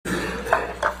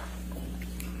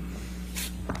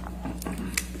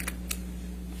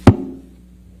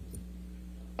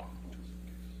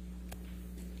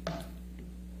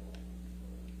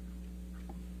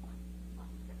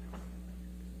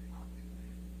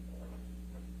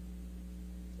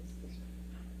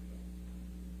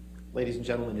Ladies and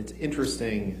gentlemen, it's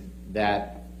interesting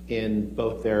that in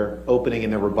both their opening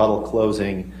and their rebuttal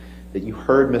closing, that you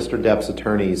heard Mr. Depp's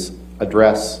attorneys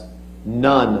address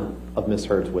none of Ms.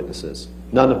 Heard's witnesses.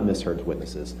 None of Ms. Heard's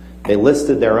witnesses. They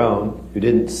listed their own, who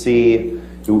didn't see,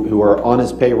 who were on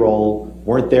his payroll,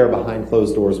 weren't there behind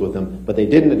closed doors with him, but they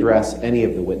didn't address any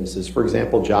of the witnesses. For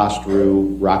example, Josh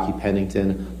Drew, Rocky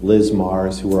Pennington, Liz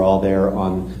Mars, who were all there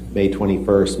on May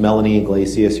 21st, Melanie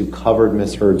Iglesias, who covered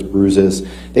Ms. Heard's bruises.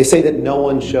 They say that no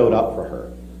one showed up for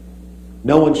her.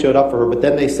 No one showed up for her, but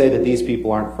then they say that these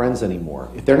people aren't friends anymore.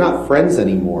 If they're not friends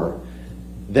anymore,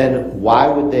 then why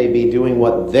would they be doing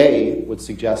what they would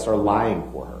suggest are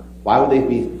lying for her? Why would they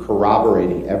be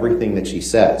corroborating everything that she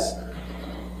says?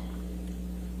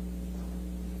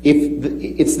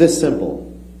 It's this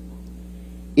simple.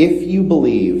 If you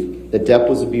believe that Depp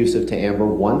was abusive to Amber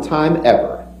one time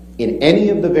ever, in any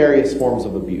of the various forms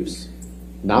of abuse,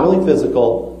 not only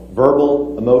physical,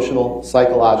 verbal, emotional,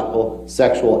 psychological,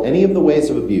 sexual, any of the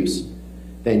ways of abuse,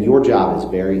 then your job is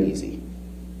very easy.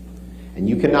 And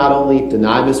you can not only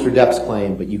deny Mr. Depp's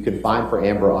claim, but you can fine for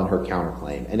Amber on her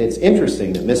counterclaim. And it's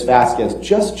interesting that Ms. Vasquez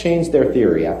just changed their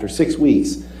theory after 6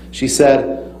 weeks. She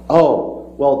said, oh,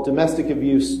 well, domestic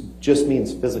abuse just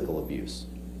means physical abuse.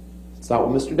 It's not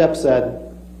what Mr. Depp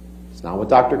said. It's not what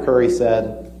Dr. Curry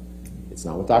said. It's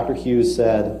not what Dr. Hughes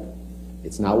said.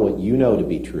 It's not what you know to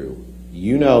be true.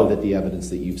 You know that the evidence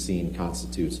that you've seen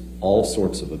constitutes all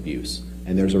sorts of abuse.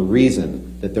 And there's a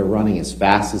reason that they're running as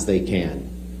fast as they can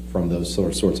from those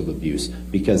sorts of abuse,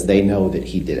 because they know that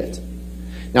he did it.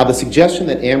 Now, the suggestion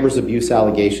that Amber's abuse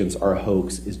allegations are a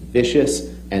hoax is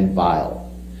vicious and vile.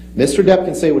 Mr. Depp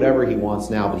can say whatever he wants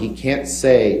now, but he can't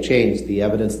change the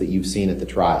evidence that you've seen at the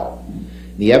trial.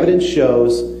 The evidence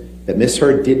shows that Ms.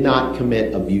 Heard did not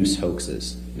commit abuse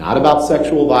hoaxes. Not about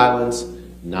sexual violence,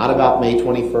 not about May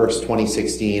 21st,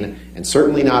 2016, and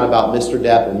certainly not about Mr.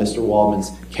 Depp and Mr.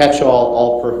 Waldman's catch-all,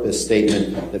 all-purpose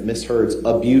statement that Ms. Heard's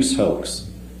abuse hoax,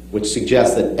 which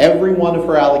suggests that every one of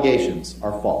her allegations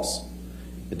are false,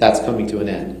 that that's coming to an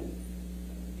end.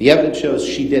 The evidence shows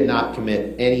she did not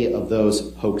commit any of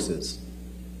those hoaxes.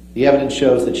 The evidence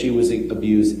shows that she was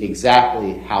abused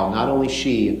exactly how not only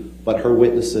she, but her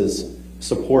witnesses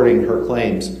supporting her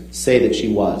claims say that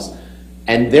she was.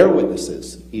 And their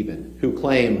witnesses, even, who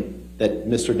claim that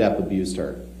Mr. Depp abused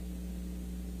her.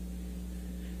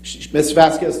 Ms.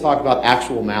 Vasquez talked about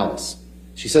actual malice.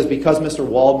 She says because Mr.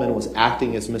 Waldman was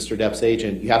acting as Mr. Depp's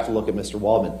agent, you have to look at Mr.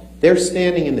 Waldman. They're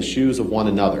standing in the shoes of one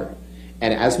another.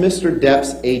 And as Mr.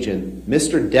 Depp's agent,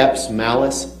 Mr. Depp's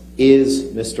malice is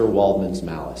Mr. Waldman's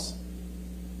malice.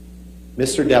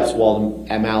 Mr. Depp's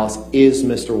malice is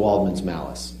Mr. Waldman's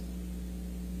malice.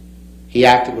 He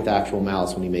acted with actual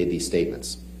malice when he made these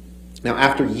statements. Now,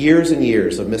 after years and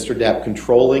years of Mr. Depp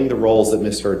controlling the roles that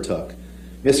Ms. Heard took,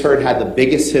 Ms. Heard had the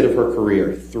biggest hit of her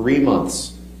career 3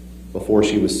 months before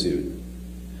she was sued.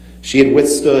 She had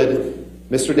withstood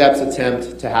Mr. Depp's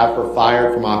attempt to have her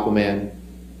fired from Aquaman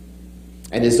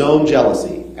and his own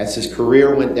jealousy as his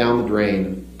career went down the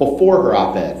drain before her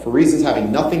op-ed for reasons having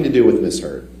nothing to do with Ms.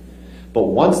 Heard. But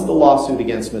once the lawsuit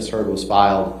against Ms. Heard was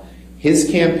filed,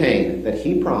 his campaign that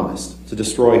he promised to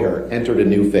destroy her entered a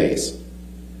new phase.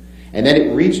 And then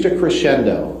it reached a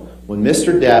crescendo when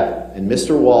Mr. Depp and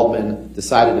Mr. Waldman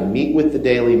decided to meet with the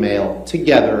Daily Mail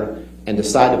together and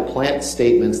decide to plant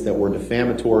statements that were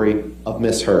defamatory of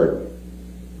Ms. Heard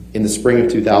in the spring of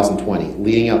 2020,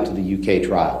 leading up to the UK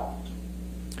trial.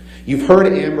 You've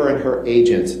heard Amber and her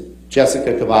agent,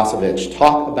 Jessica Kovacevic,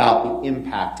 talk about the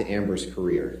impact to Amber's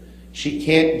career. She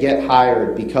can't get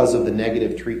hired because of the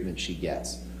negative treatment she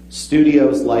gets.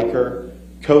 Studios like her,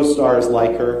 co-stars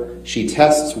like her, she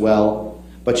tests well,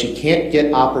 but she can't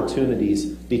get opportunities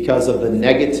because of the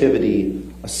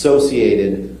negativity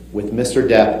associated with Mr.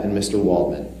 Depp and Mr.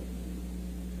 Waldman.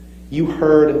 You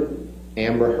heard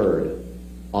Amber Heard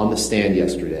on the stand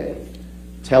yesterday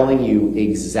telling you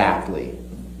exactly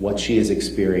what she has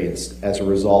experienced as a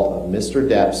result of Mr.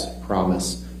 Depp's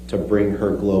promise to bring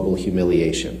her global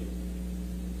humiliation.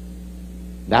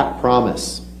 That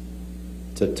promise,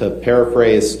 to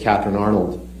paraphrase Catherine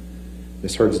Arnold,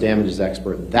 Ms. Heard's damages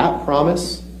expert, that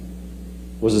promise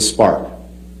was a spark.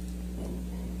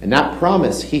 And that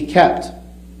promise he kept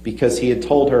because he had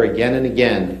told her again and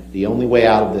again, the only way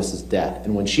out of this is death.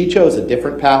 And when she chose a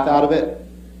different path out of it,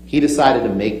 he decided to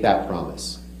make that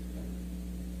promise.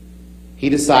 He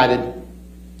decided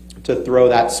to throw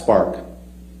that spark.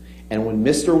 And when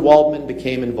Mr. Waldman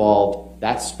became involved,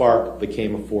 that spark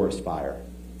became a forest fire.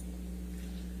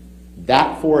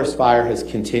 That forest fire has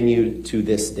continued to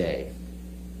this day.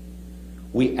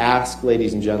 We ask,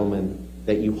 ladies and gentlemen,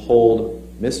 that you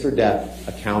hold Mr. Depp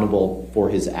accountable for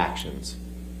his actions.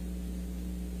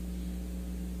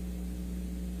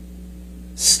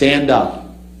 Stand up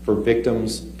for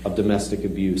victims of domestic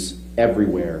abuse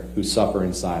everywhere who suffer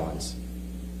in silence.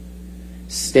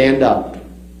 Stand up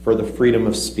for the freedom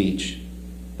of speech,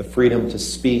 the freedom to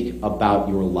speak about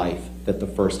your life that the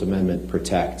First Amendment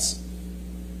protects.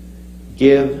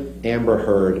 Give Amber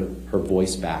Heard her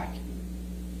voice back.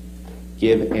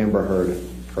 Give Amber Heard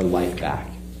her life back.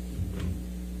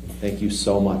 Thank you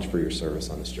so much for your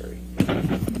service on this jury.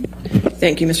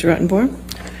 Thank you, Mr. Rottenborn.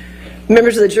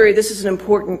 Members of the jury, this is an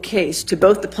important case to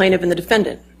both the plaintiff and the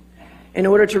defendant. In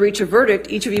order to reach a verdict,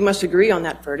 each of you must agree on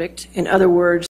that verdict. In other words,